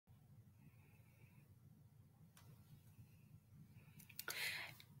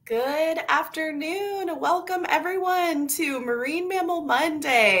Good afternoon. Welcome everyone to Marine Mammal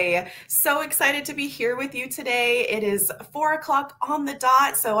Monday. So excited to be here with you today. It is 4 o'clock on the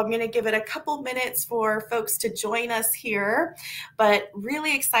dot, so I'm going to give it a couple minutes for folks to join us here, but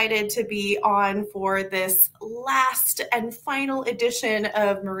really excited to be on for this last and final edition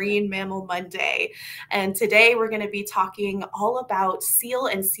of Marine Mammal Monday. And today we're going to be talking all about seal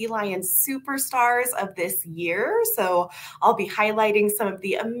and sea lion superstars of this year. So I'll be highlighting some of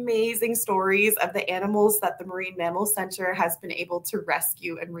the amazing stories of the animals that the Marine Mammal Center has been able to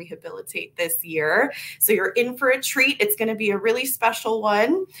rescue and rehabilitate this year. So you're in for a treat. It's going to be a really special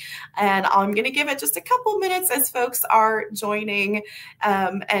one. And I'm going to give it just a couple minutes as folks are joining.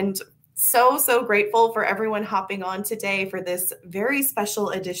 And so grateful for everyone hopping on today for this very special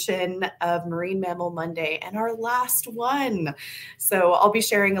edition of Marine Mammal Monday and our last one. So I'll be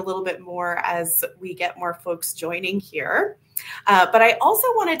sharing a little bit more as we get more folks joining here. But I also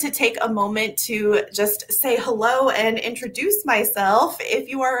wanted to take a moment to just say hello and introduce myself. If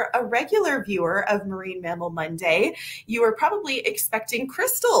you are a regular viewer of Marine Mammal Monday, you are probably expecting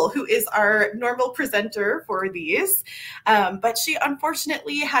Crystal, who is our normal presenter for these. But she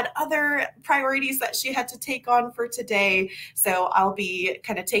unfortunately had other priorities that she had to take on for today. So I'll be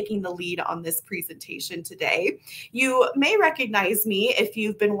kind of taking the lead on this presentation today. You may recognize me if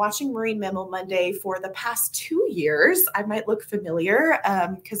you've been watching Marine Mammal Monday for the past 2 years. I might look familiar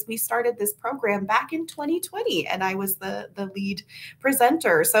because we started this program back in 2020 and I was the lead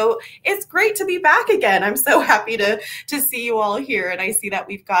presenter. So it's great to be back again. I'm so happy to see you all here. And I see that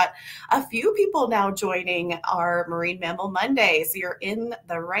we've got a few people now joining our Marine Mammal Monday. So you're in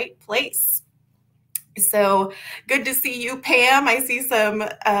the right place. So good to see you, Pam. I see some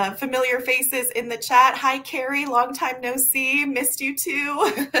familiar faces in the chat. Hi, Carrie. Long time no see. Missed you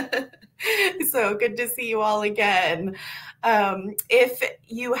too. So good to see you all again. If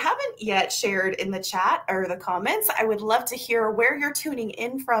you haven't yet shared in the chat or the comments, I would love to hear where you're tuning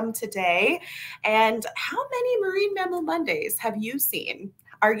in from today and how many Marine Mammal Mondays have you seen?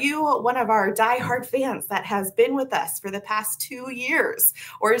 Are you one of our diehard fans that has been with us for the past 2 years?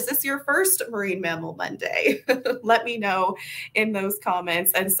 Or is this your first Marine Mammal Monday? Let me know in those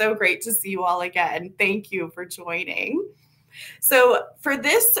comments. And so great to see you all again. Thank you for joining. So for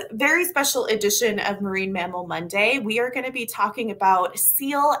this very special edition of Marine Mammal Monday, we are going to be talking about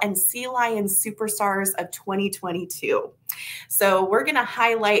seal and sea lion superstars of 2022. So we're going to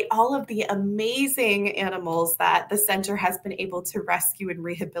highlight all of the amazing animals that the center has been able to rescue and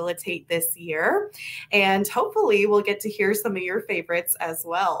rehabilitate this year. And hopefully we'll get to hear some of your favorites as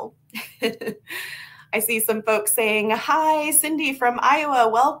well. I see some folks saying, hi, Cindy from Iowa,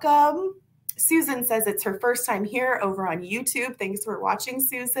 welcome. Susan says it's her first time here over on YouTube. Thanks for watching,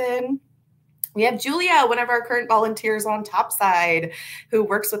 Susan. We have Julia, one of our current volunteers on Topside, who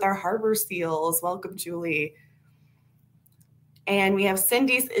works with our harbor seals. Welcome, Julie. And we have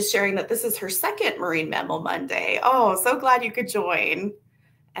Cindy is sharing that this is her second Marine Mammal Monday. Oh, so glad you could join.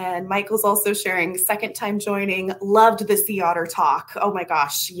 And Michael's also sharing second time joining. Loved the sea otter talk. Oh my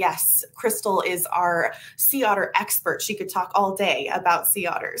gosh, yes. Crystal is our sea otter expert. She could talk all day about sea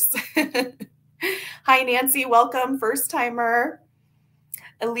otters. Hi, Nancy. Welcome, first timer.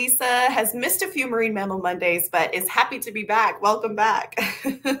 Elisa has missed a few Marine Mammal Mondays, but is happy to be back. Welcome back.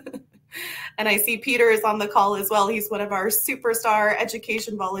 And I see Peter is on the call as well. He's one of our superstar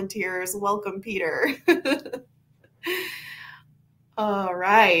education volunteers. Welcome, Peter. All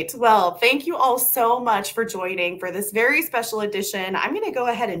right. Well, thank you all so much for joining for this very special edition. I'm going to go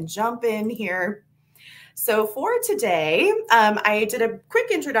ahead and jump in here. So for today, I did a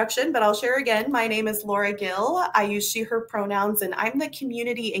quick introduction, but I'll share again. My name is Laura Gill. I use she, her pronouns, and I'm the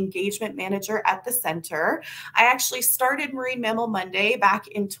Community Engagement Manager at the center. I actually started Marine Mammal Monday back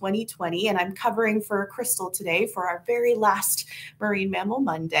in 2020, and I'm covering for Crystal today for our very last Marine Mammal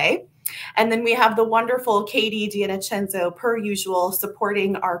Monday. And then we have the wonderful Katie Dianacenzo, per usual,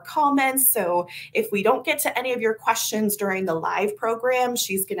 supporting our comments. So if we don't get to any of your questions during the live program,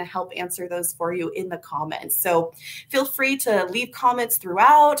 she's going to help answer those for you in the comments. So feel free to leave comments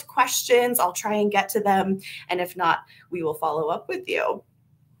throughout, questions. I'll try and get to them. And if not, we will follow up with you.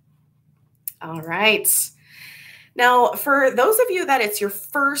 All right. Now, for those of you that it's your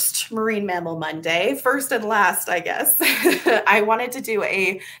first Marine Mammal Monday, first and last, I guess, I wanted to do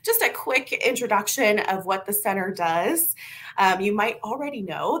just a quick introduction of what the center does. You might already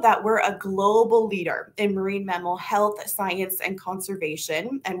know that we're a global leader in marine mammal health, science, and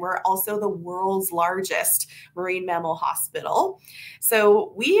conservation, and we're also the world's largest marine mammal hospital.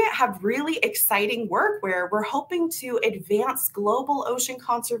 So we have really exciting work where we're hoping to advance global ocean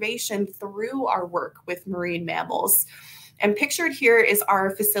conservation through our work with marine mammals. And pictured here is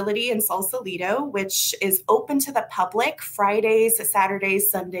our facility in Sausalito, which is open to the public Fridays, Saturdays,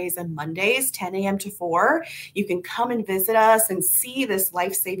 Sundays, and Mondays, 10 a.m. to 4. You can come and visit us and see this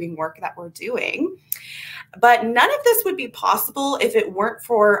life-saving work that we're doing. But none of this would be possible if it weren't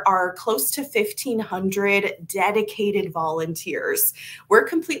for our close to 1,500 dedicated volunteers. We're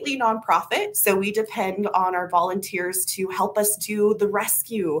completely nonprofit, so we depend on our volunteers to help us do the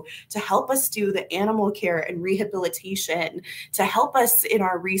rescue, to help us do the animal care and rehabilitation, to help us in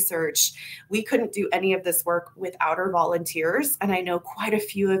our research. We couldn't do any of this work without our volunteers, and I know quite a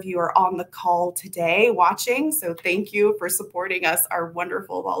few of you are on the call today watching, so thank you for supporting us, our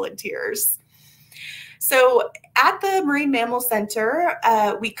wonderful volunteers. So at the Marine Mammal Center,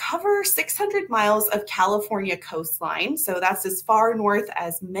 we cover 600 miles of California coastline. So that's as far north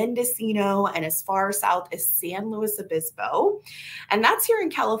as Mendocino and as far south as San Luis Obispo. And that's here in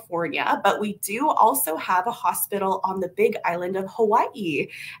California, but we do also have a hospital on the big island of Hawaii.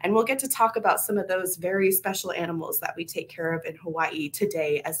 And we'll get to talk about some of those very special animals that we take care of in Hawaii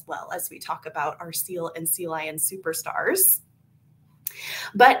today, as well as we talk about our seal and sea lion superstars.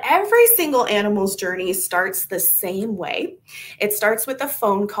 But every single animal's journey starts the same way. It starts with a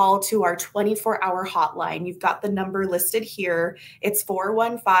phone call to our 24-hour hotline. You've got the number listed here. It's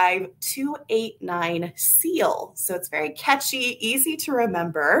 415-289-SEAL. So it's very catchy, easy to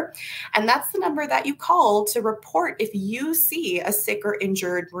remember. And that's the number that you call to report if you see a sick or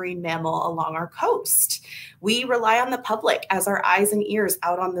injured marine mammal along our coast. We rely on the public as our eyes and ears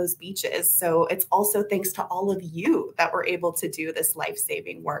out on those beaches. So it's also thanks to all of you that we're able to do this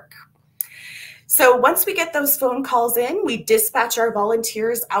life-saving work. So once we get those phone calls in, we dispatch our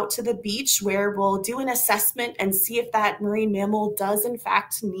volunteers out to the beach where we'll do an assessment and see if that marine mammal does in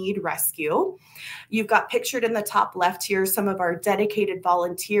fact need rescue. You've got pictured in the top left here some of our dedicated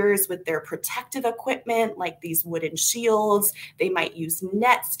volunteers with their protective equipment like these wooden shields. They might use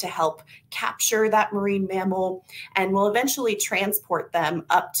nets to help capture that marine mammal, and we'll eventually transport them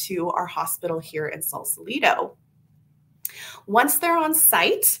up to our hospital here in Sausalito. Once they're on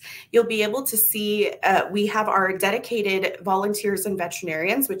site, you'll be able to see we have our dedicated volunteers and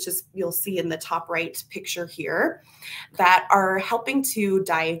veterinarians, which is you'll see in the top right picture here, that are helping to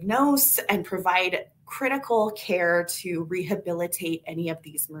diagnose and provide critical care to rehabilitate any of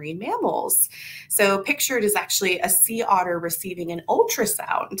these marine mammals. So pictured is actually a sea otter receiving an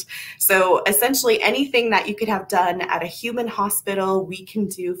ultrasound. So essentially anything that you could have done at a human hospital, we can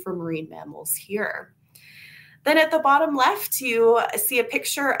do for marine mammals here. Then at the bottom left, you see a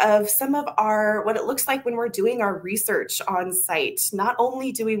picture of some of what it looks like when we're doing our research on site. Not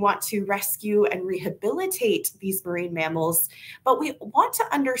only do we want to rescue and rehabilitate these marine mammals, but we want to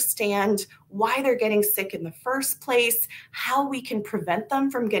understand why they're getting sick in the first place, how we can prevent them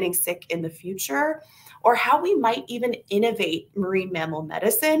from getting sick in the future, or how we might even innovate marine mammal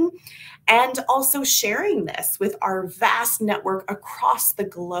medicine, and also sharing this with our vast network across the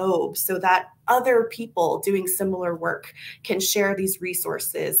globe so that other people doing similar work can share these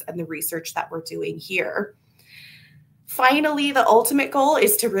resources and the research that we're doing here. Finally, the ultimate goal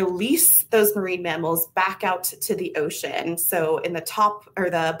is to release those marine mammals back out to the ocean. So in the top or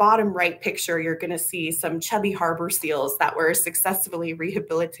the bottom right picture, you're going to see some chubby harbor seals that were successfully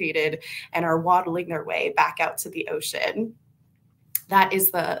rehabilitated and are waddling their way back out to the ocean. That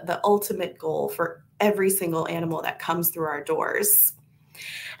is the ultimate goal for every single animal that comes through our doors.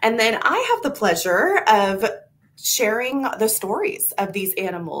 And then I have the pleasure of sharing the stories of these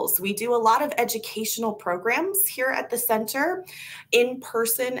animals. We do a lot of educational programs here at the center, in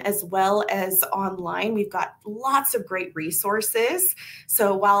person as well as online. We've got lots of great resources.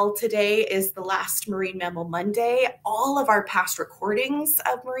 So while today is the last Marine Mammal Monday, all of our past recordings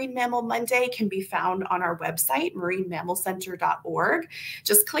of Marine Mammal Monday can be found on our website, marinemammalcenter.org.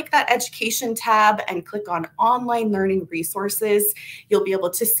 Just click that education tab and click on online learning resources. You'll be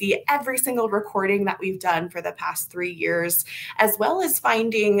able to see every single recording that we've done for the past 3 years, as well as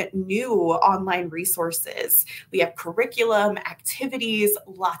finding new online resources. We have curriculum, activities,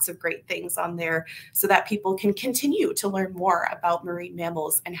 lots of great things on there so that people can continue to learn more about marine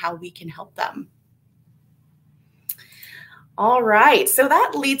mammals and how we can help them. All right, so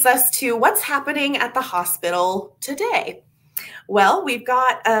that leads us to what's happening at the hospital today. Well, we've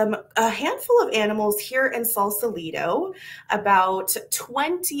got a handful of animals here in Sausalito, about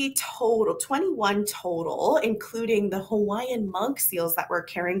 21 total, including the Hawaiian Monk Seals that we're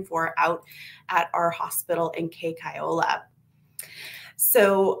caring for out at our hospital in Keikaiola.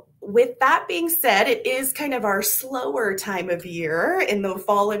 So with that being said, it is kind of our slower time of year. In the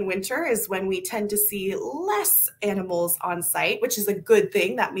fall and winter is when we tend to see less animals on site, which is a good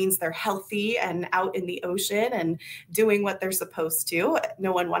thing. That means they're healthy and out in the ocean and doing what they're supposed to.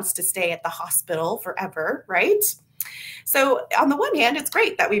 No one wants to stay at the hospital forever, right? So on the one hand, it's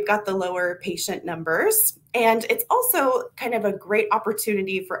great that we've got the lower patient numbers, and it's also kind of a great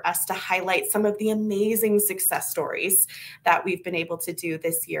opportunity for us to highlight some of the amazing success stories that we've been able to do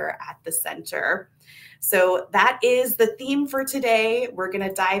this year at the center. So that is the theme for today. We're going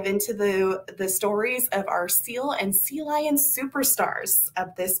to dive into the stories of our seal and sea lion superstars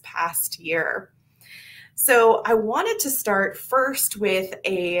of this past year. So I wanted to start first with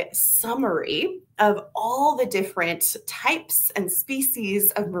a summary of all the different types and species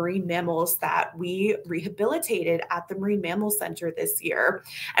of marine mammals that we rehabilitated at the Marine Mammal Center this year.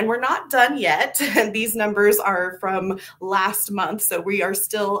 And we're not done yet. These numbers are from last month. So we are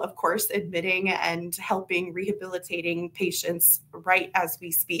still, of course, admitting and helping rehabilitating patients right as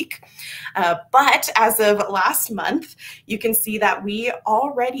we speak. But as of last month, you can see that we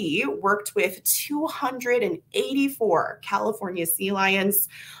already worked with 284 California sea lions,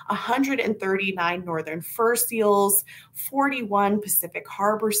 139 northern fur seals, 41 Pacific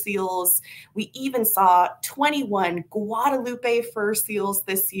harbor seals. We even saw 21 Guadalupe fur seals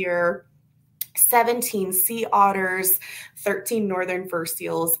this year, 17 sea otters, 13 northern fur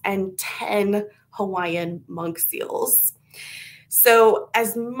seals, and 10 Hawaiian monk seals. So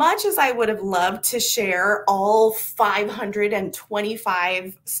as much as I would have loved to share all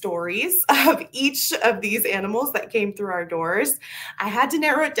 525 stories of each of these animals that came through our doors, I had to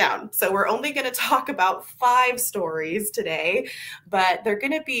narrow it down. So we're only going to talk about 5 stories today, but they're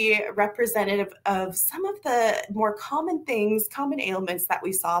going to be representative of some of the more common things, common ailments that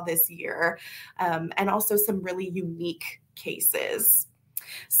we saw this year, and also some really unique cases.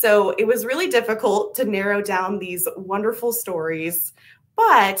 So it was really difficult to narrow down these wonderful stories,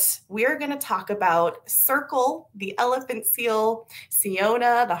 but we're going to talk about Circle, the elephant seal,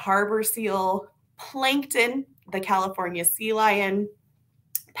 Siona, the harbor seal, Plankton, the California sea lion,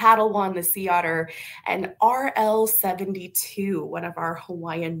 Paddle-1, the sea otter, and RL-72, one of our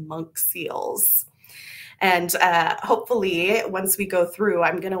Hawaiian monk seals. And hopefully, once we go through,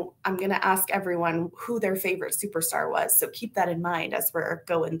 I'm gonna ask everyone who their favorite superstar was. So keep that in mind as we're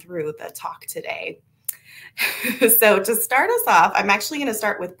going through the talk today. So to start us off, I'm actually going to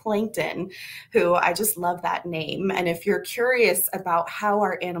start with Plankton, who I just love that name. And if you're curious about how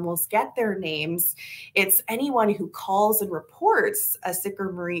our animals get their names, it's anyone who calls and reports a sick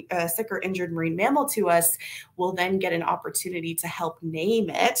or injured marine mammal to us will then get an opportunity to help name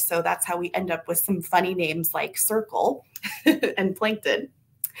it. So that's how we end up with some funny names like Circle and Plankton.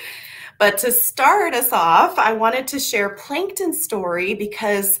 But to start us off, I wanted to share Plankton's story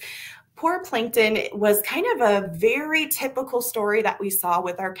because poor Plankton was kind of a very typical story that we saw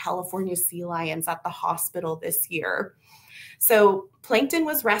with our California sea lions at the hospital this year. So Plankton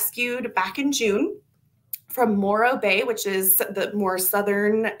was rescued back in June from Morro Bay, which is the more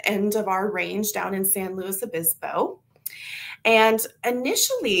southern end of our range down in San Luis Obispo. And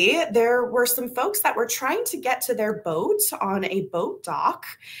initially, there were some folks that were trying to get to their boat on a boat dock,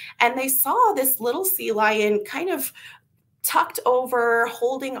 and they saw this little sea lion kind of tucked over,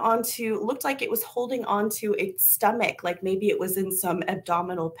 holding onto, looked like it was holding onto its stomach, like maybe it was in some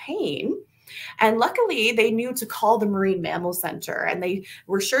abdominal pain. And luckily, they knew to call the Marine Mammal Center, and they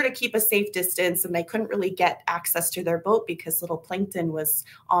were sure to keep a safe distance, and they couldn't really get access to their boat because little Plankton was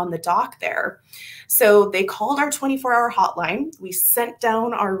on the dock there. So they called our 24-hour hotline. We sent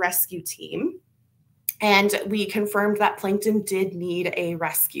down our rescue team, and we confirmed that Plankton did need a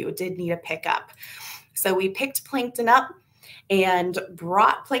rescue, did need a pickup. So we picked Plankton up and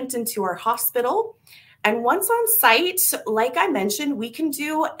brought Plankton to our hospital. And once on site, like I mentioned, we can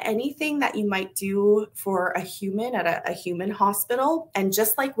do anything that you might do for a human at a human hospital. And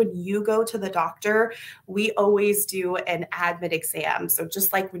just like when you go to the doctor, we always do an admit exam. So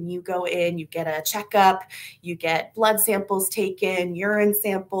just like when you go in, you get a checkup, you get blood samples taken, urine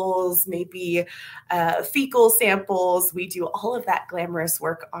samples, maybe fecal samples. We do all of that glamorous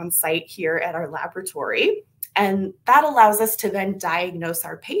work on site here at our laboratory. And that allows us to then diagnose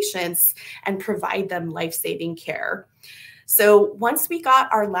our patients and provide them life-saving care. So once we got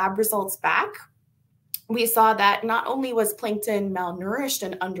our lab results back, we saw that not only was Plankton malnourished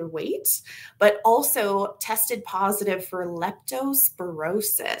and underweight, but also tested positive for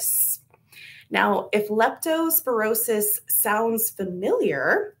leptospirosis. Now, if leptospirosis sounds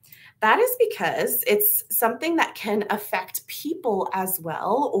familiar, that is because it's something that can affect people as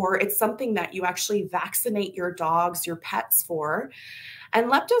well, or it's something that you actually vaccinate your dogs, your pets for. And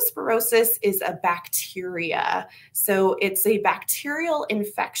leptospirosis is a bacteria. So it's a bacterial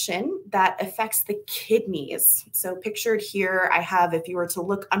infection that affects the kidneys. So pictured here, I have, if you were to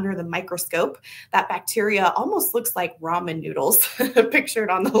look under the microscope, that bacteria almost looks like ramen noodles pictured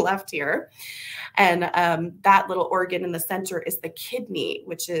on the left here. And that little organ in the center is the kidney,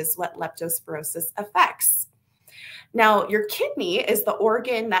 which is what leptospirosis affects. Now, your kidney is the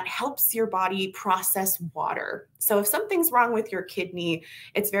organ that helps your body process water. So if something's wrong with your kidney,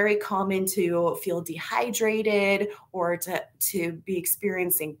 it's very common to feel dehydrated or to be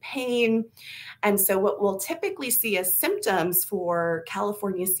experiencing pain. And so what we'll typically see as symptoms for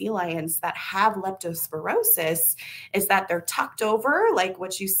California sea lions that have leptospirosis is that they're tucked over, like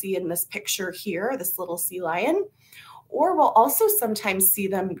what you see in this picture here, this little sea lion. Or we'll also sometimes see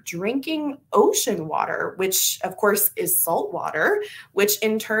them drinking ocean water, which of course is salt water, which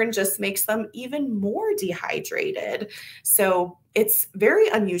in turn just makes them even more dehydrated. So it's very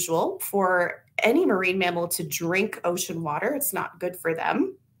unusual for any marine mammal to drink ocean water. It's not good for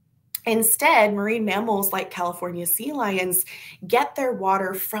them. Instead, marine mammals like California sea lions get their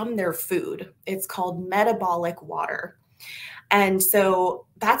water from their food. It's called metabolic water. And so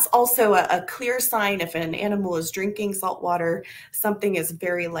that's also a clear sign if an animal is drinking salt water, something is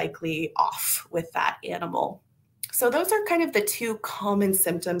very likely off with that animal. So those are kind of the two common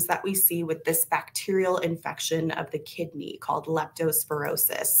symptoms that we see with this bacterial infection of the kidney called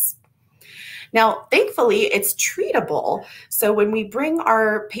leptospirosis. Now, thankfully, it's treatable. So when we bring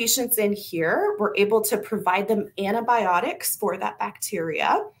our patients in here, we're able to provide them antibiotics for that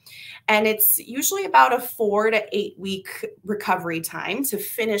bacteria. And it's usually about a 4 to 8 week recovery time to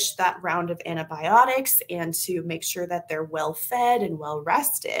finish that round of antibiotics and to make sure that they're well fed and well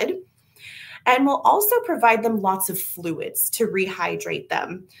rested. And we'll also provide them lots of fluids to rehydrate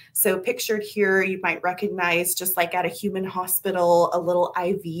them. So pictured here, you might recognize, just like at a human hospital, a little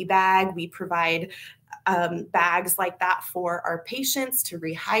IV bag. We provide bags like that for our patients to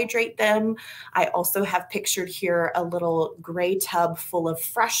rehydrate them. I also have pictured here a little gray tub full of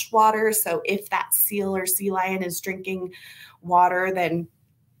fresh water. So if that seal or sea lion is drinking water, then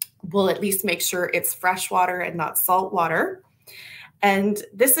we'll at least make sure it's fresh water and not salt water. And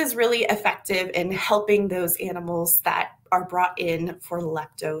this is really effective in helping those animals that are brought in for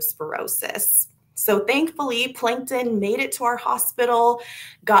leptospirosis. So thankfully, Plankton made it to our hospital,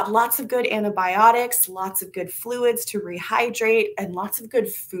 got lots of good antibiotics, lots of good fluids to rehydrate, and lots of good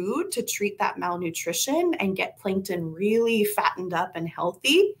food to treat that malnutrition and get Plankton really fattened up and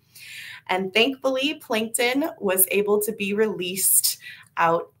healthy. And thankfully, Plankton was able to be released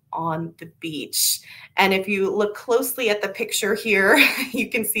out on the beach. And if you look closely at the picture here, you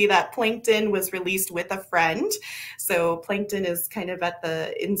can see that Plankton was released with a friend. So Plankton is kind of at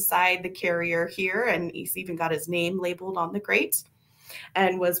the inside the carrier here, and he's even got his name labeled on the crate,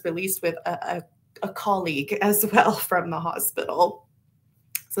 and was released with a colleague as well from the hospital.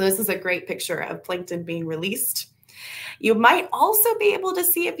 So this is a great picture of Plankton being released. You might also be able to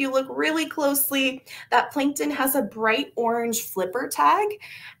see, if you look really closely, that Plankton has a bright orange flipper tag.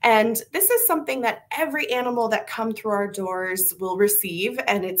 And this is something that every animal that come through our doors will receive.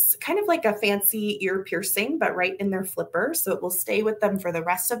 And it's kind of like a fancy ear piercing, but right in their flipper. So it will stay with them for the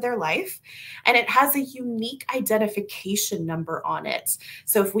rest of their life. And it has a unique identification number on it.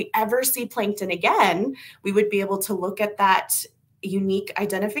 So if we ever see Plankton again, we would be able to look at that unique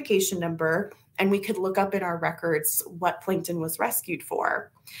identification number, and we could look up in our records what Plankton was rescued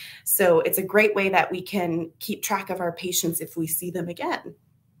for. So it's a great way that we can keep track of our patients if we see them again.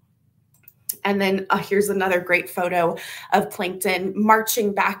 And then here's another great photo of Plankton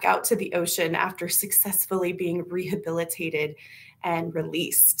marching back out to the ocean after successfully being rehabilitated and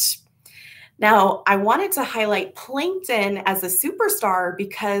released. Now, I wanted to highlight Plankton as a superstar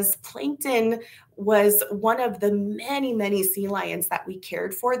because Plankton was one of the many, many sea lions that we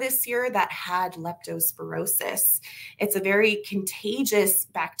cared for this year that had leptospirosis. It's a very contagious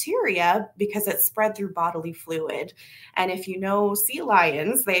bacteria because it's spread through bodily fluid. And if you know sea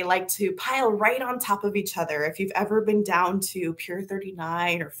lions, they like to pile right on top of each other. If you've ever been down to Pier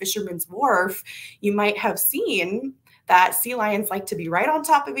 39 or Fisherman's Wharf, you might have seen that sea lions like to be right on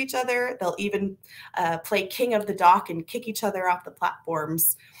top of each other. They'll even play king of the dock and kick each other off the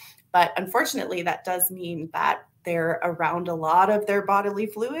platforms. But unfortunately, that does mean that they're around a lot of their bodily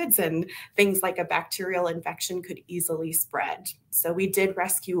fluids, and things like a bacterial infection could easily spread. So we did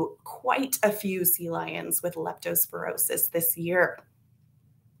rescue quite a few sea lions with leptospirosis this year.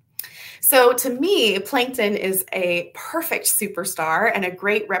 So to me, Plankton is a perfect superstar and a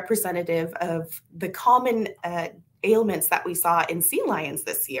great representative of the common ailments that we saw in sea lions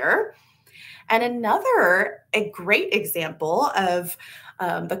this year. And a great example of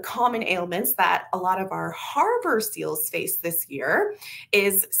the common ailments that a lot of our harbor seals face this year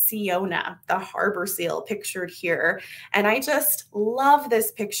is Siona, the harbor seal pictured here. And I just love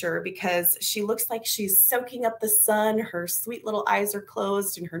this picture because she looks like she's soaking up the sun. Her sweet little eyes are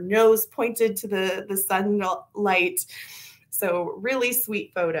closed and her nose pointed to the sunlight. So really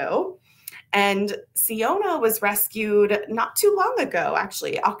sweet photo. And Siona was rescued not too long ago,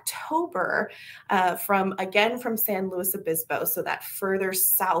 actually, October, from San Luis Obispo, so that further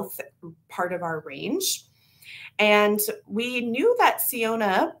south part of our range. And we knew that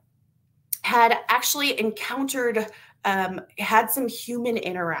Siona had actually had some human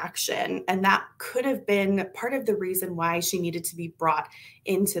interaction, and that could have been part of the reason why she needed to be brought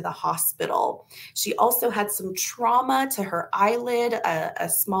into the hospital. She also had some trauma to her eyelid, a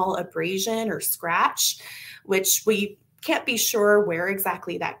small abrasion or scratch, which we can't be sure where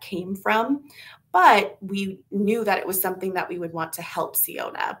exactly that came from, but we knew that it was something that we would want to help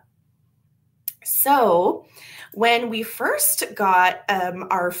Siona. So when we first got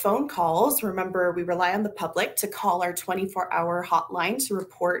our phone calls, remember we rely on the public to call our 24-hour hotline to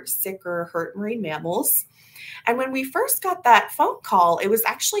report sick or hurt marine mammals. And when we first got that phone call, it was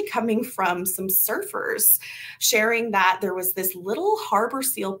actually coming from some surfers sharing that there was this little harbor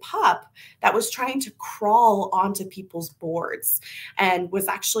seal pup that was trying to crawl onto people's boards and was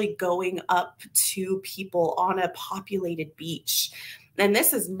actually going up to people on a populated beach. And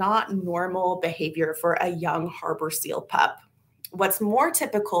this is not normal behavior for a young harbor seal pup. What's more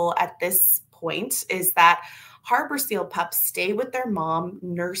typical at this point is that harbor seal pups stay with their mom,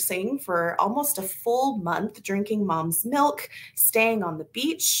 nursing for almost a full month, drinking mom's milk, staying on the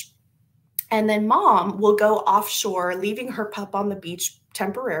beach. And then mom will go offshore, leaving her pup on the beach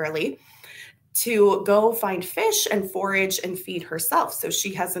temporarily to go find fish and forage and feed herself, so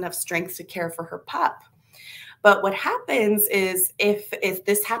she has enough strength to care for her pup. But what happens is if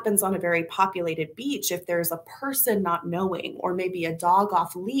this happens on a very populated beach, if there's a person not knowing or maybe a dog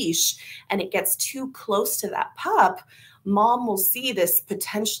off leash and it gets too close to that pup, mom will see this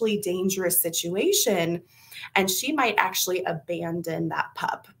potentially dangerous situation and she might actually abandon that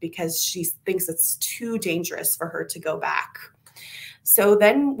pup because she thinks it's too dangerous for her to go back. So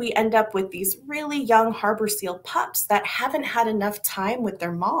then we end up with these really young harbor seal pups that haven't had enough time with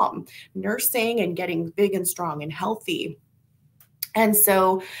their mom, nursing and getting big and strong and healthy. And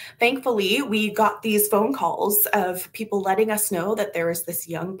so thankfully, we got these phone calls of people letting us know that there was this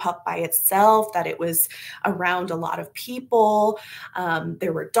young pup by itself, that it was around a lot of people.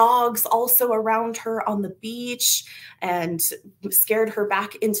 There were dogs also around her on the beach and scared her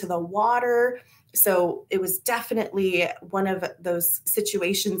back into the water. So it was definitely one of those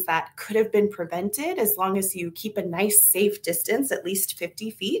situations that could have been prevented as long as you keep a nice safe distance, at least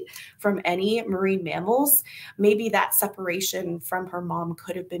 50 feet from any marine mammals. Maybe that separation from her mom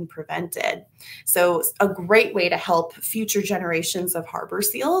could have been prevented. So a great way to help future generations of harbor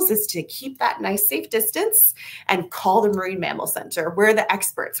seals is to keep that nice safe distance and call the Marine Mammal Center. We're the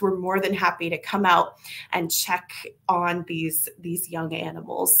experts. We're more than happy to come out and check on these young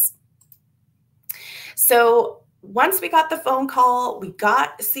animals. So once we got the phone call, we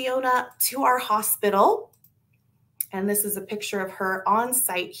got Siona to our hospital. And this is a picture of her on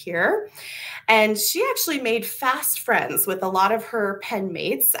site here. And she actually made fast friends with a lot of her pen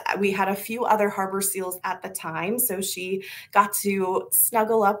mates. We had a few other harbor seals at the time, so she got to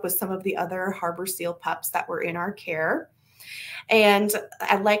snuggle up with some of the other harbor seal pups that were in our care. And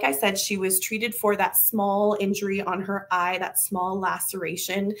like I said, she was treated for that small injury on her eye, that small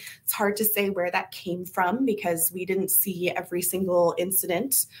laceration. It's hard to say where that came from because we didn't see every single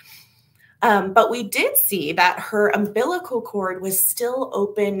incident. But we did see that her umbilical cord was still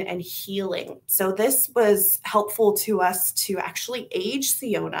open and healing. So this was helpful to us to actually age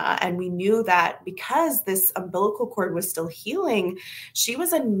Siona. And we knew that because this umbilical cord was still healing, she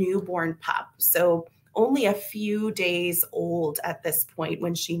was a newborn pup. So only a few days old at this point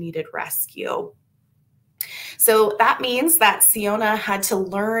when she needed rescue. So that means that Siona had to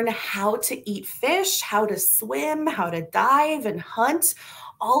learn how to eat fish, how to swim, how to dive and hunt,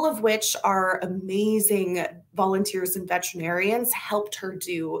 all of which our amazing volunteers and veterinarians helped her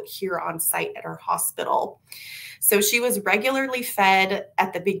do here on site at our hospital. So she was regularly fed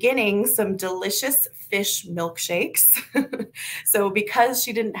at the beginning some delicious fish milkshakes. So because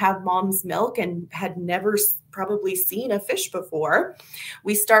she didn't have mom's milk and had never probably seen a fish before,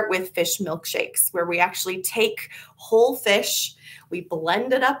 we start with fish milkshakes, where we actually take whole fish, we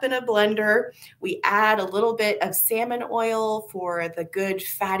blend it up in a blender, we add a little bit of salmon oil for the good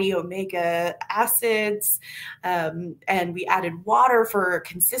fatty omega acids, and we added water for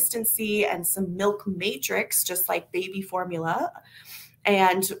consistency and some milk matrix, just like baby formula.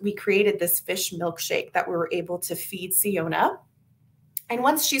 And we created this fish milkshake that we were able to feed Siona. And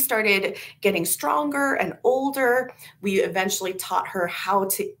once she started getting stronger and older, we eventually taught her how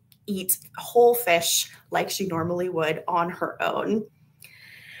to eat whole fish like she normally would on her own.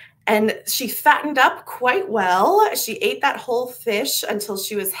 And she fattened up quite well. She ate that whole fish until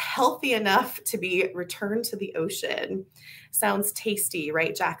she was healthy enough to be returned to the ocean. Sounds tasty,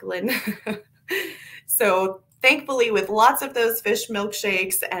 right, Jacqueline? So thankfully, with lots of those fish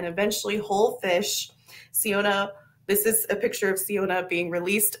milkshakes and eventually whole fish, Siona, this is a picture of Siona being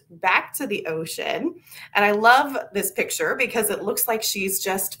released back to the ocean. And I love this picture because it looks like she's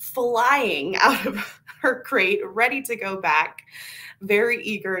just flying out of her crate, ready to go back, very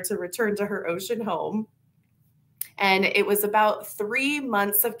eager to return to her ocean home. And it was about 3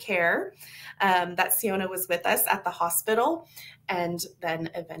 months of care that Siona was with us at the hospital and then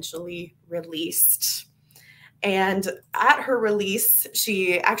eventually released. And at her release,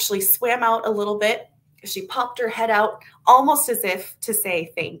 she actually swam out a little bit. She popped her head out almost as if to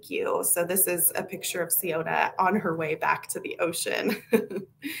say thank you. So this is a picture of Siona on her way back to the ocean.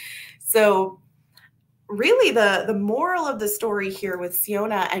 So really the moral of the story here with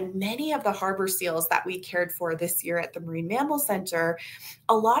Siona and many of the harbor seals that we cared for this year at the Marine Mammal Center,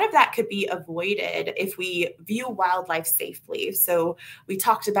 a lot of that could be avoided if we view wildlife safely. So we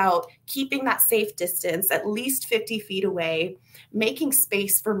talked about keeping that safe distance, at least 50 feet away, making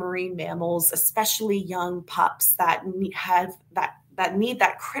space for marine mammals, especially young pups that need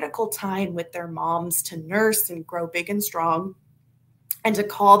that critical time with their moms to nurse and grow big and strong. And to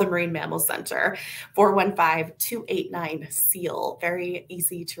call the Marine Mammal Center, 415-289-SEAL. Very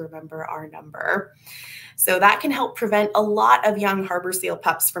easy to remember our number. So that can help prevent a lot of young harbor seal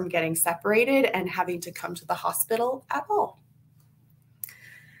pups from getting separated and having to come to the hospital at all.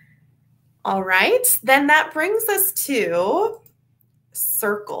 All right, then that brings us to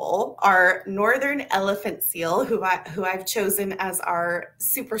Circle, our northern elephant seal, who I've chosen as our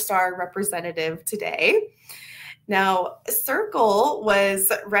superstar representative today. Now, Circle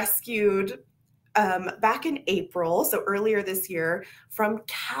was rescued back in April, so earlier this year, from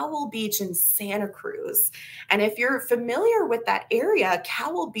Cowell Beach in Santa Cruz. And if you're familiar with that area,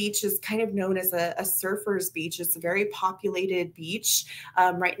 Cowell Beach is kind of known as a surfer's beach. It's a very populated beach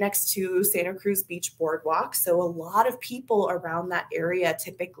right next to Santa Cruz Beach Boardwalk. So a lot of people around that area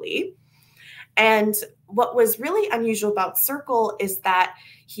typically. And what was really unusual about Circle is that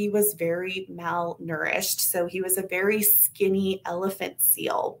he was very malnourished. So he was a very skinny elephant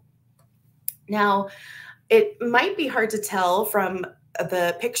seal. Now, it might be hard to tell from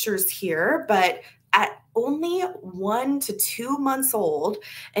the pictures here, but at only 1 to 2 months old,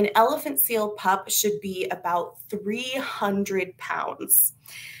 an elephant seal pup should be about 300 pounds.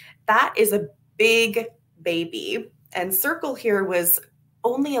 That is a big baby. And Circle here was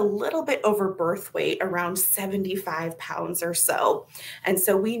only a little bit over birth weight, around 75 pounds or so. And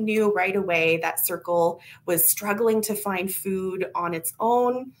so we knew right away that Circle was struggling to find food on its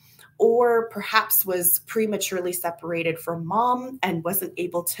own, or perhaps was prematurely separated from mom and wasn't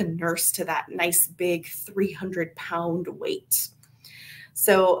able to nurse to that nice big 300-pound weight.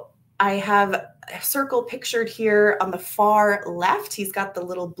 So I have Circle pictured here on the far left. He's got the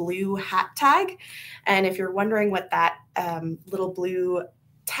little blue hat tag. And if you're wondering what that little blue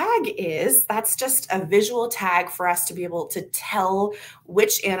tag is, that's just a visual tag for us to be able to tell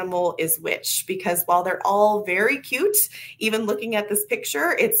which animal is which, because while they're all very cute, even looking at this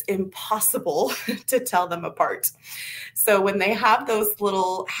picture, it's impossible to tell them apart. So when they have those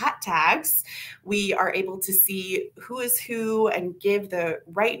little hat tags, we are able to see who is who and give the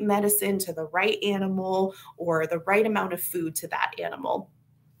right medicine to the right animal or the right amount of food to that animal.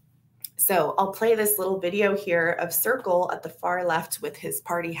 So I'll play this little video here of Circle at the far left with his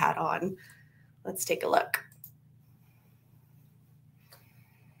party hat on. Let's take a look.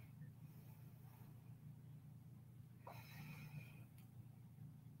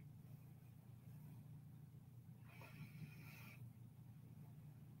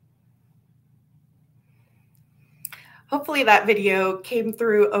 Hopefully that video came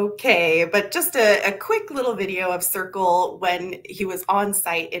through okay, but just a quick little video of Circle when he was on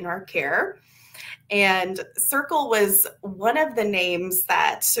site in our care. And Circle was one of the names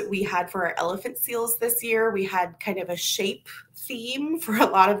that we had for our elephant seals this year. We had kind of a shape theme for a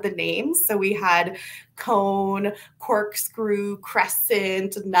lot of the names. So we had cone, corkscrew,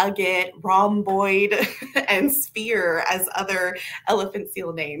 crescent, nugget, rhomboid, and sphere as other elephant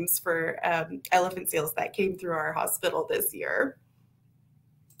seal names for elephant seals that came through our hospital this year.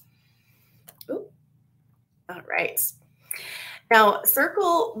 Ooh. All right. Now,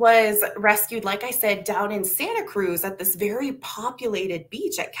 Circle was rescued, like I said, down in Santa Cruz at this very populated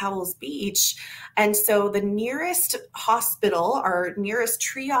beach at Cowell's Beach. And so the nearest hospital, our nearest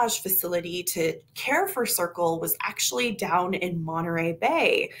triage facility to care for Circle was actually down in Monterey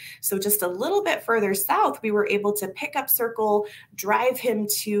Bay. So just a little bit further south, we were able to pick up Circle, drive him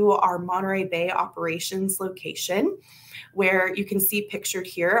to our Monterey Bay operations location, where you can see pictured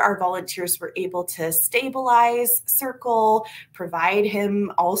here, our volunteers were able to stabilize Circle, provide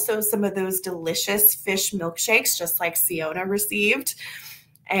him also some of those delicious fish milkshakes, just like Siona received.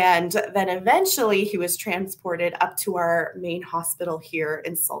 And then eventually he was transported up to our main hospital here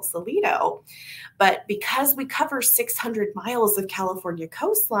in Sausalito. But because we cover 600 miles of California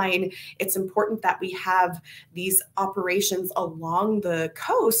coastline, it's important that we have these operations along the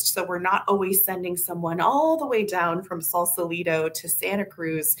coast. So we're not always sending someone all the way down from Sausalito to Santa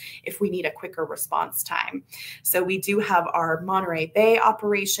Cruz if we need a quicker response time. So we do have our Monterey Bay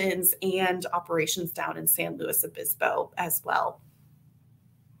operations and operations down in San Luis Obispo as well.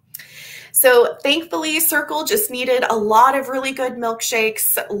 So thankfully, Circle just needed a lot of really good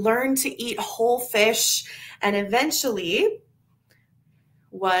milkshakes, learned to eat whole fish, and eventually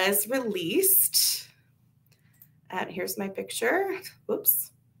was released. And here's my picture.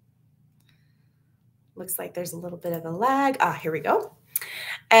 Whoops. Looks like there's a little bit of a lag. Here we go.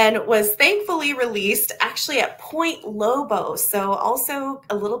 And was thankfully released actually at Point Lobo. So also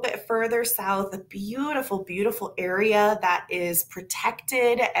a little bit further south, a beautiful, beautiful area that is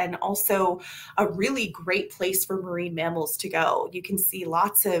protected and also a really great place for marine mammals to go. You can see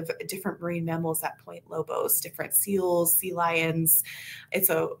lots of different marine mammals at Point Lobos, different seals, sea lions. It's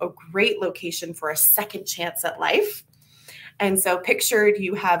a great location for a second chance at life. And so pictured,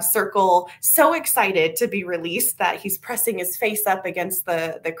 you have Circle so excited to be released that he's pressing his face up against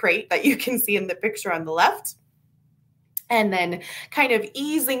the crate that you can see in the picture on the left. And then kind of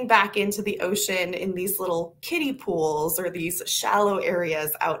easing back into the ocean in these little kiddie pools or these shallow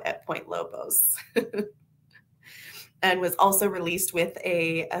areas out at Point Lobos. And was also released with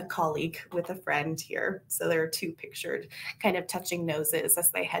a colleague, with a friend here. So there are two pictured kind of touching noses as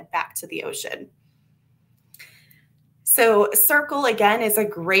they head back to the ocean. So Circle, again, is a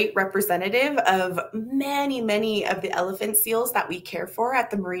great representative of many, many of the elephant seals that we care for at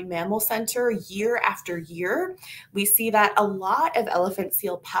the Marine Mammal Center year after year. We see that a lot of elephant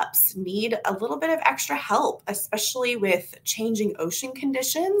seal pups need a little bit of extra help, especially with changing ocean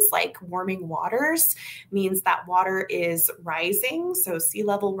conditions, like warming waters means that water is rising. So sea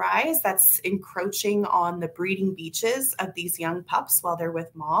level rise, that's encroaching on the breeding beaches of these young pups while they're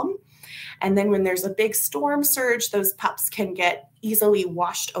with mom. And then when there's a big storm surge, those pups can get easily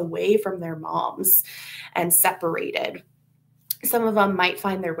washed away from their moms and separated. Some of them might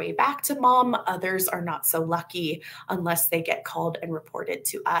find their way back to mom. Others are not so lucky unless they get called and reported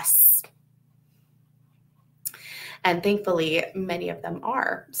to us. And thankfully, many of them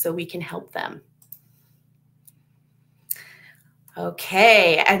are, so we can help them.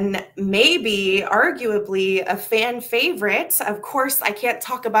 Okay, and maybe arguably a fan favorite. Of course, I can't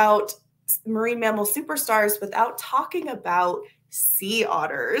talk about marine mammal superstars without talking about sea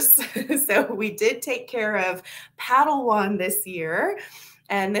otters. So we did take care of Padawan this year.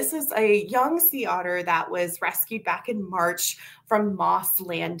 And this is a young sea otter that was rescued back in March from Moss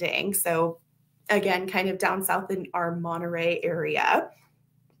Landing. So again, kind of down south in our Monterey area.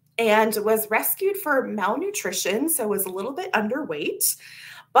 And was rescued for malnutrition, so was a little bit underweight.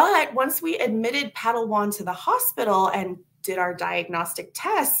 But once we admitted Padawan to the hospital and did our diagnostic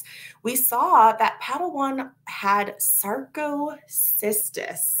tests, we saw that Padawan had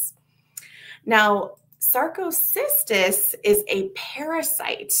sarcocystis. Now, sarcocystis is a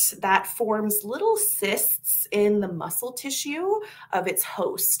parasite that forms little cysts in the muscle tissue of its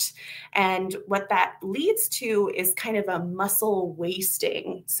host. And what that leads to is kind of a muscle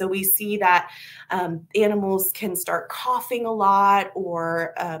wasting. So we see that animals can start coughing a lot,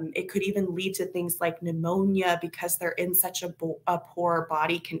 or it could even lead to things like pneumonia because they're in such a poor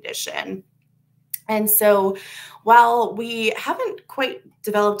body condition. And so while we haven't quite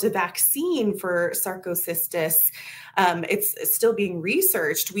developed a vaccine for sarcocystis, it's still being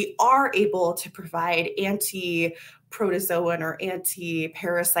researched, we are able to provide protozoan or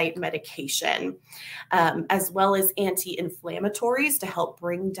anti-parasite medication, as well as anti-inflammatories to help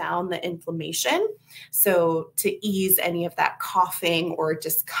bring down the inflammation. So to ease any of that coughing or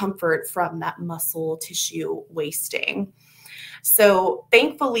discomfort from that muscle tissue wasting. So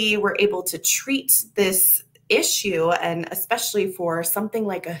thankfully, we're able to treat this issue, and especially for something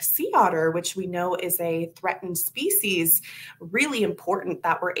like a sea otter, which we know is a threatened species, really important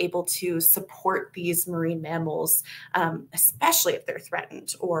that we're able to support these marine mammals, especially if they're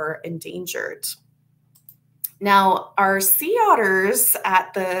threatened or endangered. Now, our sea otters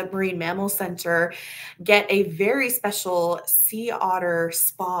at the Marine Mammal Center get a very special sea otter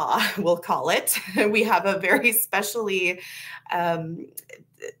spa, we'll call it. We have a very specially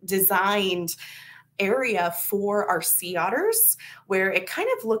designed area for our sea otters, where it kind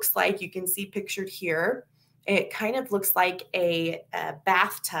of looks like, you can see pictured here, it kind of looks like a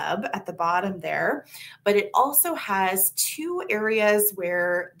bathtub at the bottom there, but it also has two areas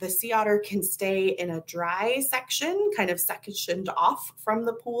where the sea otter can stay in a dry section, kind of sectioned off from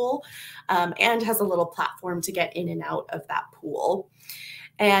the pool, and has a little platform to get in and out of that pool.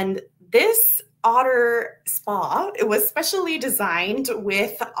 And this otter spa, it was specially designed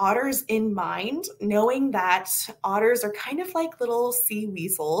with otters in mind, knowing that otters are kind of like little sea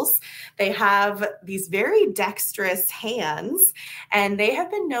weasels. They have these very dexterous hands, and they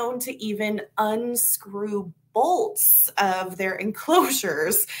have been known to even unscrew bolts of their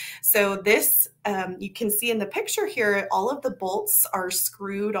enclosures. So this, you can see in the picture here, all of the bolts are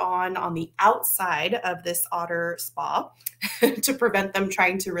screwed on the outside of this otter spa to prevent them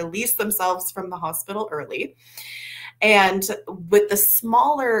trying to release themselves from the hospital early. And with the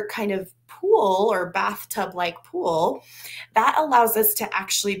smaller kind of pool or bathtub-like pool, that allows us to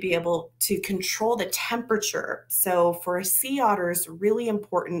actually be able to control the temperature. So for a sea otter, it's really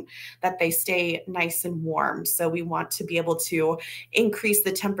important that they stay nice and warm. So we want to be able to increase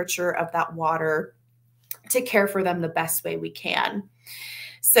the temperature of that water to care for them the best way we can.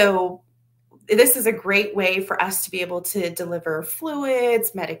 So this is a great way for us to be able to deliver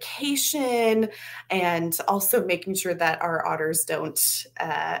fluids, medication, and also making sure that our otters don't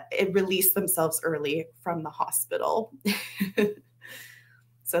release themselves early from the hospital.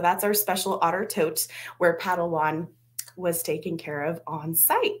 So that's our special otter tote where Padawan was taken care of on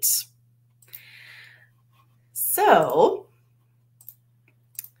site. So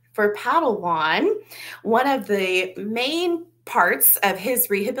for Padawan, one of the main parts of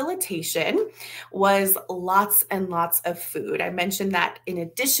his rehabilitation was lots and lots of food. I mentioned that in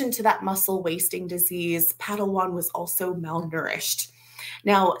addition to that muscle wasting disease, Padawan was also malnourished.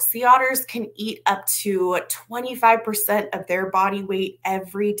 Now, sea otters can eat up to 25% of their body weight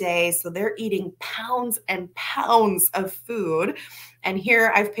every day. So they're eating pounds and pounds of food. And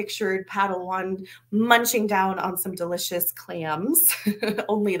here I've pictured Padawan munching down on some delicious clams,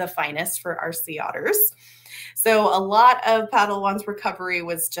 only the finest for our sea otters. So a lot of Padawan's recovery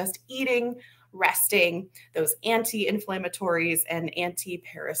was just eating, resting, those anti-inflammatories and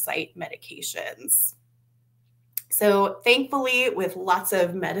anti-parasite medications. So thankfully, with lots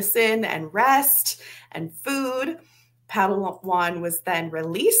of medicine and rest and food, Padawan was then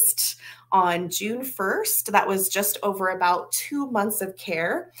released on June 1st. That was just over about 2 months of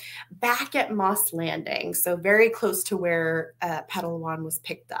care back at Moss Landing. So very close to where Padawan was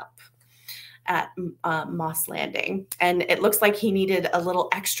picked up at Moss Landing. And it looks like he needed a little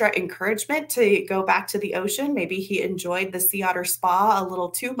extra encouragement to go back to the ocean. Maybe he enjoyed the sea otter spa a little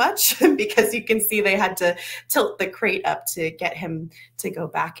too much because you can see they had to tilt the crate up to get him to go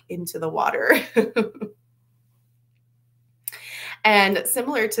back into the water. And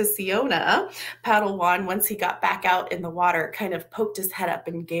similar to Siona, Padawan, once he got back out in the water, kind of poked his head up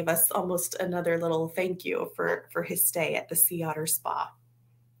and gave us almost another little thank you for his stay at the sea otter spa.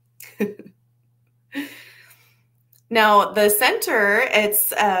 Now, the center,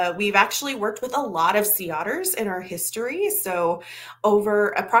 we've actually worked with a lot of sea otters in our history. So over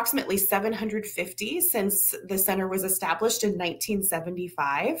approximately 750 since the center was established in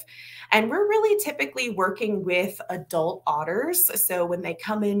 1975. And we're really typically working with adult otters. So when they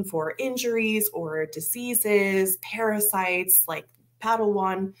come in for injuries or diseases, parasites like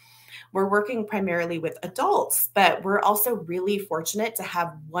Padawan, we're working primarily with adults, but we're also really fortunate to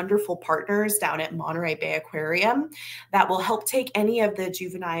have wonderful partners down at Monterey Bay Aquarium that will help take any of the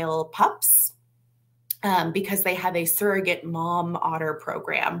juvenile pups because they have a surrogate mom otter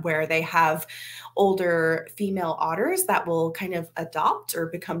program where they have older female otters that will kind of adopt or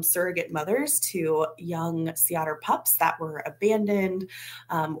become surrogate mothers to young sea otter pups that were abandoned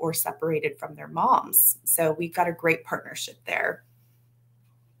or separated from their moms. So we've got a great partnership there.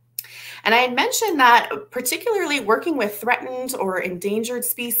 And I had mentioned that particularly working with threatened or endangered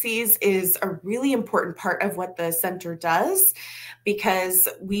species is a really important part of what the center does, because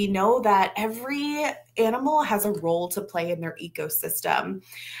we know that every animal has a role to play in their ecosystem.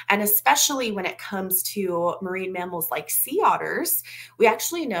 And especially when it comes to marine mammals like sea otters, we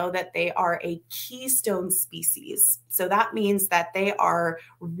actually know that they are a keystone species. So that means that they are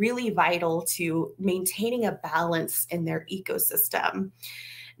really vital to maintaining a balance in their ecosystem.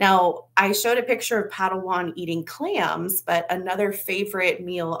 Now, I showed a picture of Padawan eating clams, but another favorite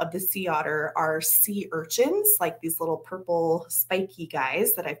meal of the sea otter are sea urchins, like these little purple spiky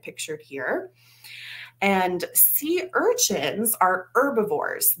guys that I've pictured here. And sea urchins are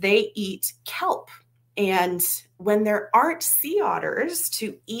herbivores. They eat kelp. And when there aren't sea otters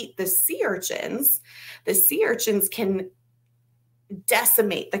to eat the sea urchins can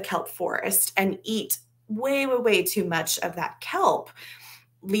decimate the kelp forest and eat way, way, way too much of that kelp,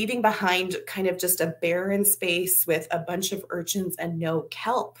 leaving behind kind of just a barren space with a bunch of urchins and no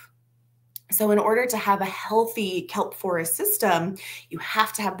kelp. So in order to have a healthy kelp forest system, you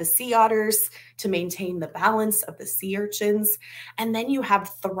have to have the sea otters to maintain the balance of the sea urchins. And then you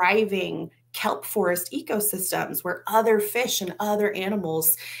have thriving kelp forest ecosystems where other fish and other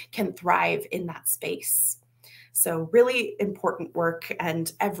animals can thrive in that space. So really important work,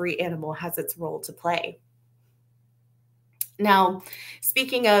 and every animal has its role to play. Now,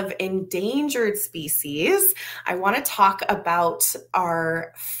 speaking of endangered species, I want to talk about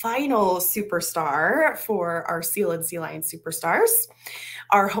our final superstar for our seal and sea lion superstars,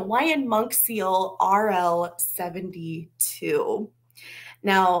 our Hawaiian Monk Seal RL72.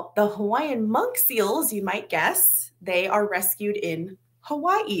 Now, the Hawaiian Monk Seals, you might guess, they are rescued in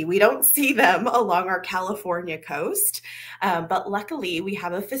Hawaii. We don't see them along our California coast, but luckily we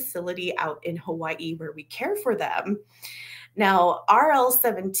have a facility out in Hawaii where we care for them. Now,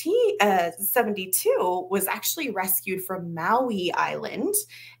 RL72 was actually rescued from Maui Island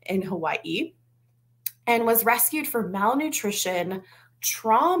in Hawaii and was rescued for malnutrition,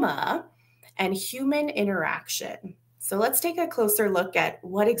 trauma, and human interaction. So let's take a closer look at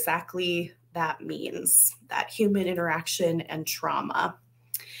what exactly that means, that human interaction and trauma.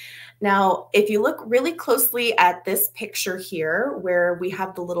 Now, if you look really closely at this picture here, where we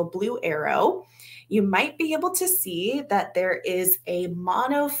have the little blue arrow, you might be able to see that there is a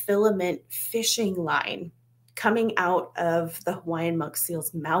monofilament fishing line coming out of the Hawaiian monk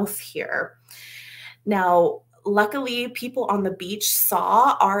seal's mouth here. Now, luckily, people on the beach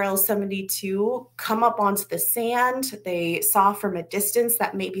saw RL72 come up onto the sand. They saw from a distance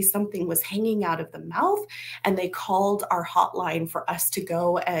that maybe something was hanging out of the mouth, and they called our hotline for us to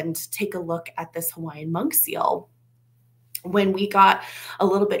go and take a look at this Hawaiian monk seal. When we got a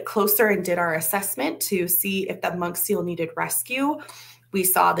little bit closer and did our assessment to see if the monk seal needed rescue, we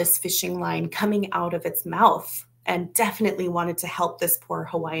saw this fishing line coming out of its mouth and definitely wanted to help this poor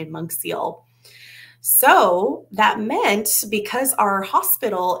Hawaiian monk seal. So that meant, because our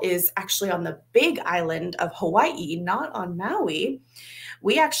hospital is actually on the big island of Hawaii, not on Maui,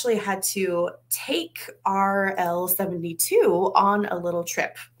 we actually had to take RL72 on a little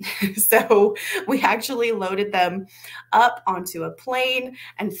trip. So we actually loaded them up onto a plane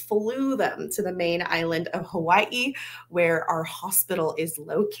and flew them to the main island of Hawaii, where our hospital is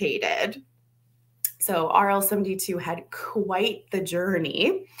located. So RL72 had quite the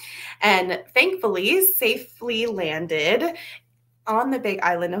journey, and thankfully safely landed on the big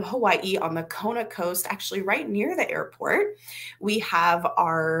island of Hawaii on the Kona coast, actually right near the airport. We have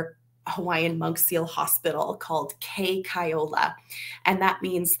our Hawaiian Monk Seal Hospital called Ke Kaiola, and that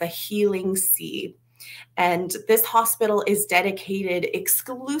means the healing sea. And this hospital is dedicated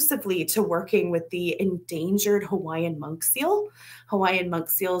exclusively to working with the endangered Hawaiian monk seal. Hawaiian monk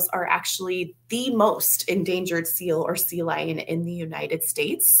seals are actually the most endangered seal or sea lion in the United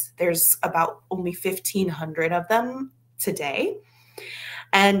States. There's about only 1,500 of them today.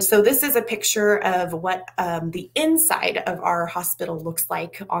 And so this is a picture of what the inside of our hospital looks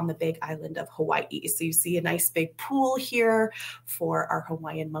like on the big island of Hawaii. So you see a nice big pool here for our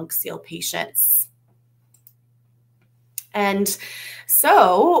Hawaiian monk seal patients. And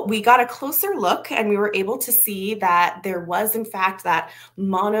so we got a closer look, and we were able to see that there was, in fact, that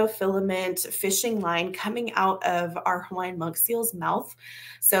monofilament fishing line coming out of our Hawaiian monk seal's mouth.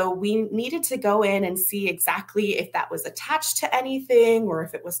 So we needed to go in and see exactly if that was attached to anything, or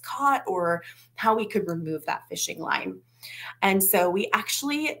if it was caught, or how we could remove that fishing line. And so we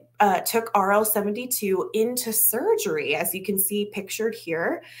actually took RL-72 into surgery, as you can see pictured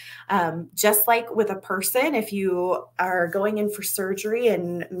here. Just like with a person, if you are going in for surgery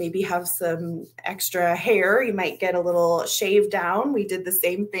and maybe have some extra hair, you might get a little shaved down. We did the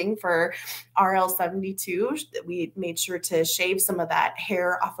same thing for RL-72. We made sure to shave some of that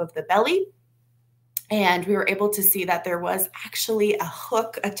hair off of the belly. And we were able to see that there was actually a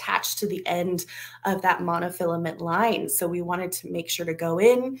hook attached to the end of that monofilament line. So we wanted to make sure to go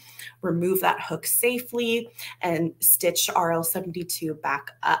in, remove that hook safely, and stitch RL-72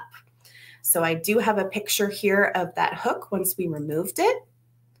 back up. So I do have a picture here of that hook once we removed it.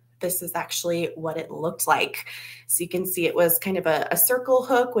 This is actually what it looked like. So you can see it was kind of a circle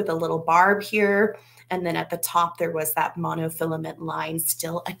hook with a little barb here. And then at the top, there was that monofilament line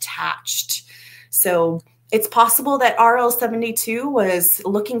still attached. So it's possible that RL-72 was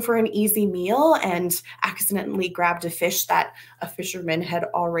looking for an easy meal and accidentally grabbed a fish that a fisherman had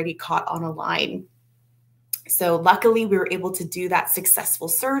already caught on a line. So luckily, we were able to do that successful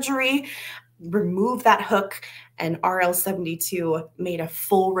surgery, remove that hook, and RL-72 made a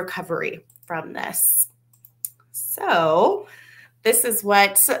full recovery from this. So this is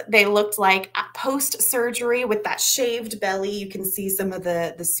what they looked like post-surgery with that shaved belly. You can see some of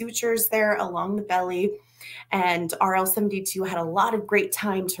the sutures there along the belly. And RL-72 had a lot of great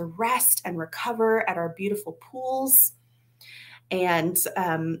time to rest and recover at our beautiful pools and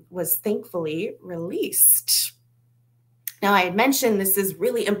was thankfully released. Now, I had mentioned this is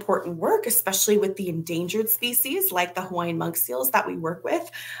really important work, especially with the endangered species like the Hawaiian monk seals that we work with.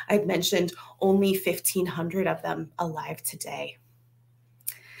 I'd mentioned only 1,500 of them alive today.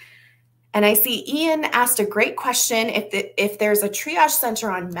 And I see Ian asked a great question if there's a triage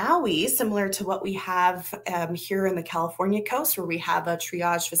center on Maui, similar to what we have here in the California coast, where we have a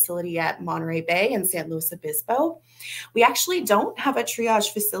triage facility at Monterey Bay and San Luis Obispo. We actually don't have a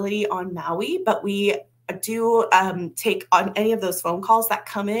triage facility on Maui, but we do take on any of those phone calls that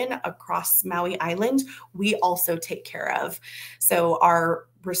come in across Maui Island, we also take care of. So our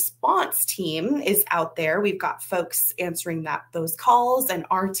response team is out there. We've got folks answering those calls, and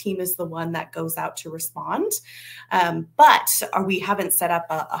our team is the one that goes out to respond. But we haven't set up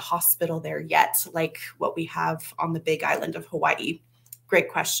a hospital there yet, like what we have on the Big Island of Hawaii. Great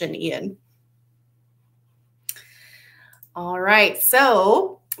question, Ian. All right,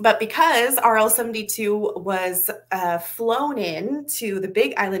 but because RL-72 was flown in to the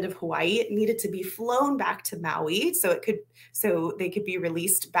Big Island of Hawaii, it needed to be flown back to Maui so they could be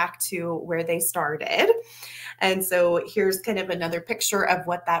released back to where they started. And so here's kind of another picture of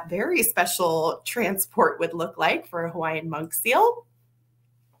what that very special transport would look like for a Hawaiian monk seal.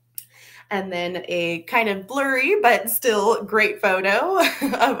 And then a kind of blurry, but still great photo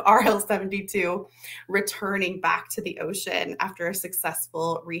of RL-72 returning back to the ocean after a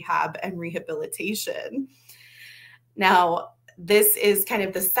successful rehab and rehabilitation. Now, this is kind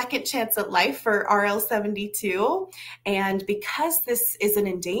of the second chance at life for RL-72. And because this is an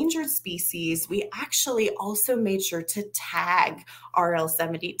endangered species, we actually also made sure to tag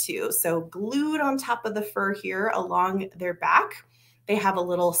RL-72. So glued on top of the fur here along their back, they have a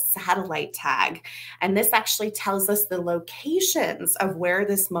little satellite tag. And this actually tells us the locations of where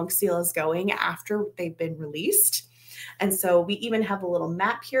this monk seal is going after they've been released. And so we even have a little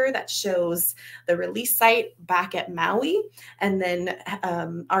map here that shows the release site back at Maui. And then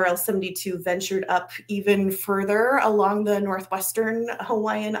RL-72 ventured up even further along the northwestern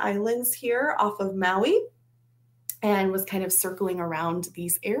Hawaiian Islands here off of Maui, and was kind of circling around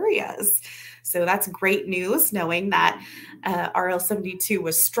these areas. So that's great news, knowing that RL-72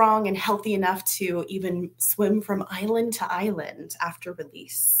 was strong and healthy enough to even swim from island to island after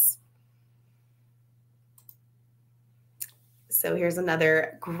release. So here's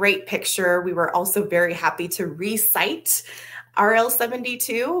another great picture. We were also very happy to re-site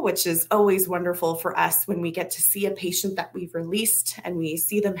RL-72, which is always wonderful for us when we get to see a patient that we've released and we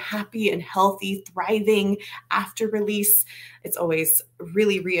see them happy and healthy, thriving after release. It's always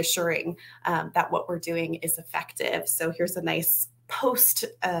really reassuring that what we're doing is effective. So here's a nice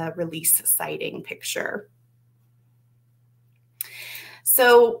post-release sighting picture.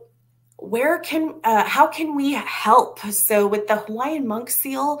 So how can we help? So with the Hawaiian monk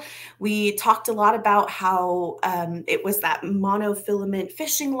seal, we talked a lot about how it was that monofilament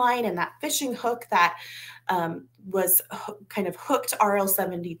fishing line and that fishing hook that was kind of hooked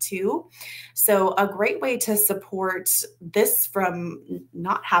RL72. So a great way to support this from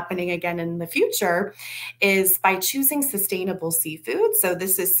not happening again in the future is by choosing sustainable seafood. So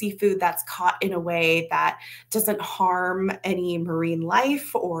this is seafood that's caught in a way that doesn't harm any marine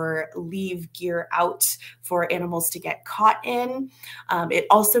life or leave gear out for animals to get caught in. It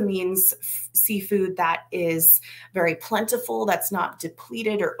also means seafood that is very plentiful, that's not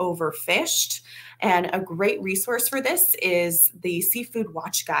depleted or overfished. And a great resource for this is the Seafood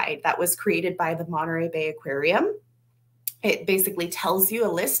Watch Guide that was created by the Monterey Bay Aquarium. It basically tells you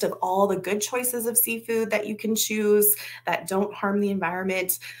a list of all the good choices of seafood that you can choose that don't harm the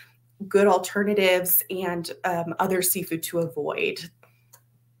environment, good alternatives, and other seafood to avoid.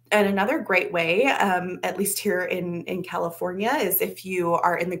 And another great way, at least here in California, is if you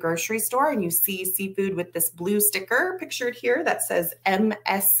are in the grocery store and you see seafood with this blue sticker pictured here that says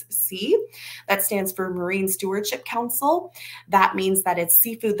MSC, that stands for Marine Stewardship Council. That means that it's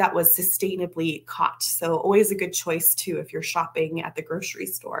seafood that was sustainably caught. So always a good choice too if you're shopping at the grocery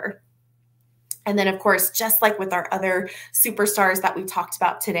store. And then, of course, just like with our other superstars that we talked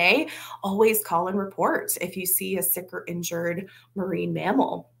about today, always call and report if you see a sick or injured marine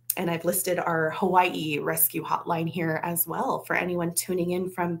mammal. And I've listed our Hawaii rescue hotline here as well for anyone tuning in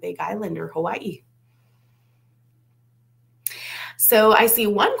from Big Island or Hawaii. So I see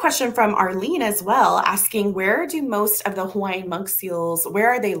one question from Arlene as well, asking where do most of the Hawaiian monk seals, where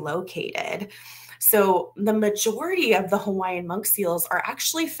are they located? So the majority of the Hawaiian monk seals are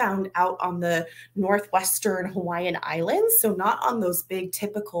actually found out on the northwestern Hawaiian islands. So not on those big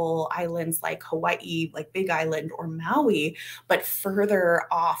typical islands like Hawaii, like Big Island or Maui, but further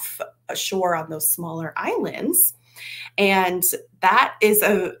off shore on those smaller islands. And that is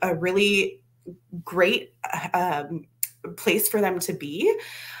a really great place for them to be.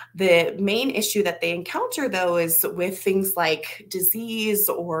 The main issue that they encounter, though, is with things like disease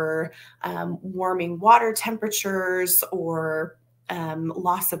or warming water temperatures or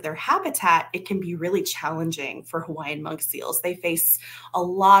loss of their habitat. It can be really challenging for Hawaiian monk seals. They face a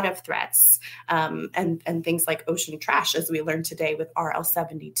lot of threats and things like ocean trash, as we learned today with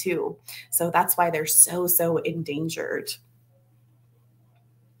RL72. So that's why they're so endangered.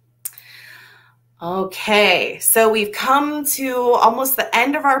 Okay, so we've come to almost the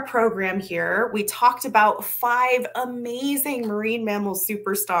end of our program here. We talked about 5 amazing marine mammal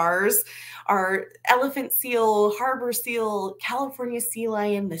superstars, our elephant seal, harbor seal, California sea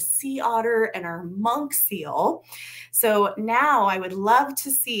lion, the sea otter, and our monk seal. So now I would love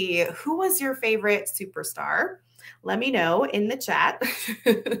to see, who was your favorite superstar? Let me know in the chat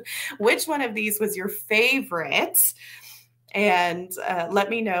which one of these was your favorite. And let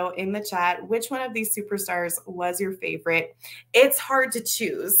me know in the chat which one of these superstars was your favorite. It's hard to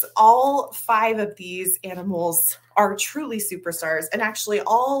choose. All 5 of these animals are truly superstars. And actually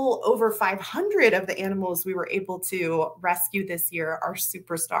all over 500 of the animals we were able to rescue this year are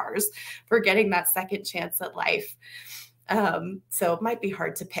superstars for getting that second chance at life. So it might be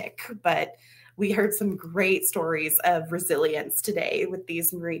hard to pick, but we heard some great stories of resilience today with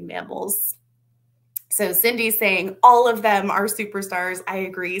these marine mammals. So Cindy's saying all of them are superstars. I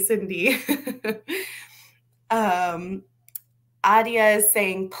agree, Cindy. Adia is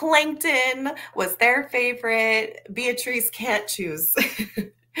saying plankton was their favorite. Beatrice can't choose.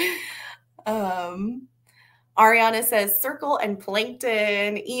 Ariana says circle and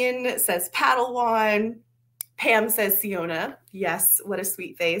plankton. Ian says Padawan. Pam says Siona. Yes, what a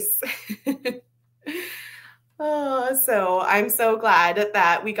sweet face. Oh, so I'm so glad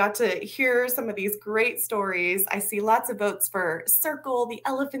that we got to hear some of these great stories. I see lots of votes for circle, the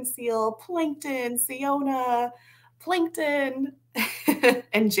elephant seal, plankton, Siona, plankton.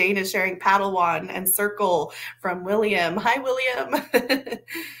 And Jane is sharing Padawan and circle from William. Hi, William.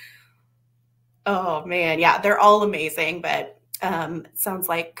 Oh, man. Yeah, they're all amazing, but sounds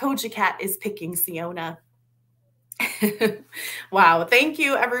like Koja Cat is picking Siona. Wow. Thank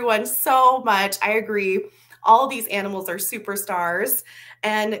you, everyone, so much. I agree. All these animals are superstars,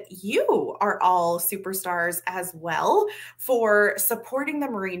 and you are all superstars as well for supporting the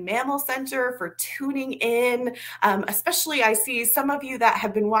Marine Mammal Center, for tuning in. Especially I see some of you that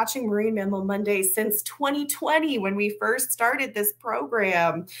have been watching Marine Mammal Monday since 2020 when we first started this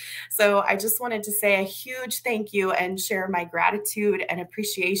program. So I just wanted to say a huge thank you and share my gratitude and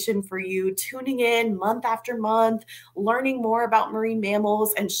appreciation for you tuning in month after month, learning more about marine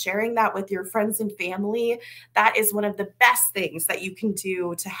mammals and sharing that with your friends and family. That is one of the best things that you can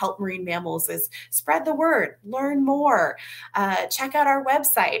do to help marine mammals is spread the word, learn more, check out our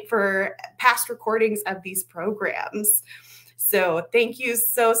website for past recordings of these programs. So thank you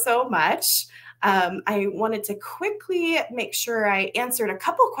so much. I wanted to quickly make sure I answered a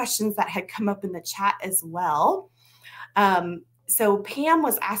couple questions that had come up in the chat as well. So Pam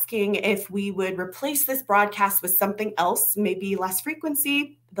was asking if we would replace this broadcast with something else, maybe less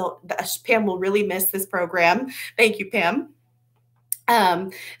frequency. Pam will really miss this program. Thank you, Pam.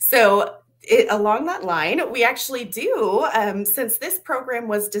 So along that line, we actually do, since this program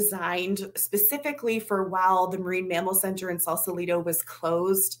was designed specifically for while the Marine Mammal Center in Sausalito was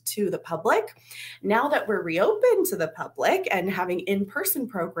closed to the public, now that we're reopened to the public and having in-person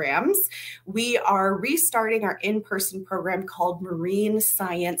programs, we are restarting our in-person program called Marine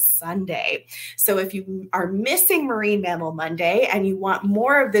Science Sunday. So if you are missing Marine Mammal Monday and you want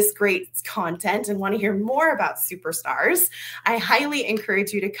more of this great content and want to hear more about superstars, I highly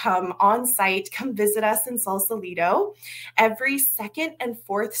encourage you to come on site, come visit us in Sausalito every second and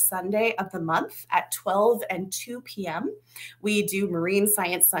fourth Sunday of the month at 12 and 2 p.m. We do Marine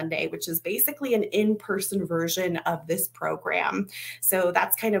Science Sunday, which is basically an in-person version of this program. So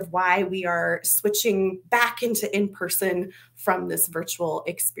that's kind of why we are switching back into in-person from this virtual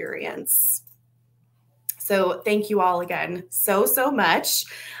experience. So thank you all again so much.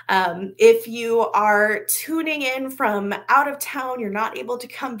 If you are tuning in from out of town, you're not able to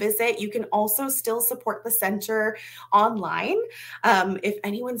come visit, you can also still support the center online. If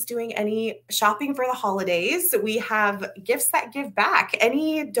anyone's doing any shopping for the holidays, we have gifts that give back.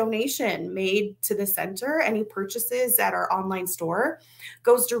 Any donation made to the center, any purchases at our online store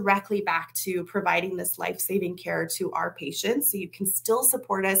goes directly back to providing this life-saving care to our patients. So you can still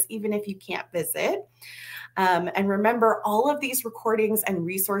support us even if you can't visit. And remember, all of these recordings and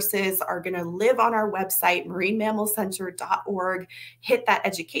resources are going to live on our website, marinemammalcenter.org. Hit that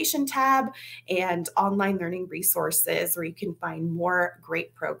education tab and online learning resources where you can find more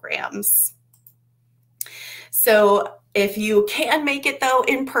great programs. So if you can make it though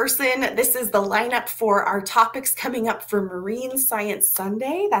in person, this is the lineup for our topics coming up for Marine Science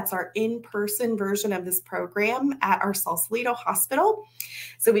Sunday. That's our in-person version of this program at our Sausalito Hospital.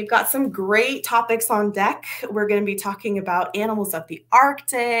 So we've got some great topics on deck. We're going to be talking about animals of the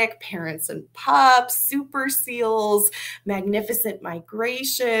Arctic, parents and pups, super seals, magnificent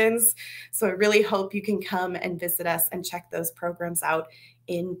migrations. So I really hope you can come and visit us and check those programs out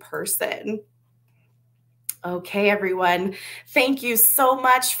in person. Okay, everyone. Thank you so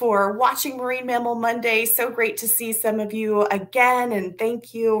much for watching Marine Mammal Monday. So great to see some of you again, and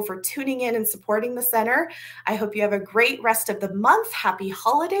thank you for tuning in and supporting the center. I hope you have a great rest of the month. Happy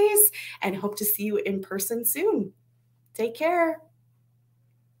holidays, and hope to see you in person soon. Take care.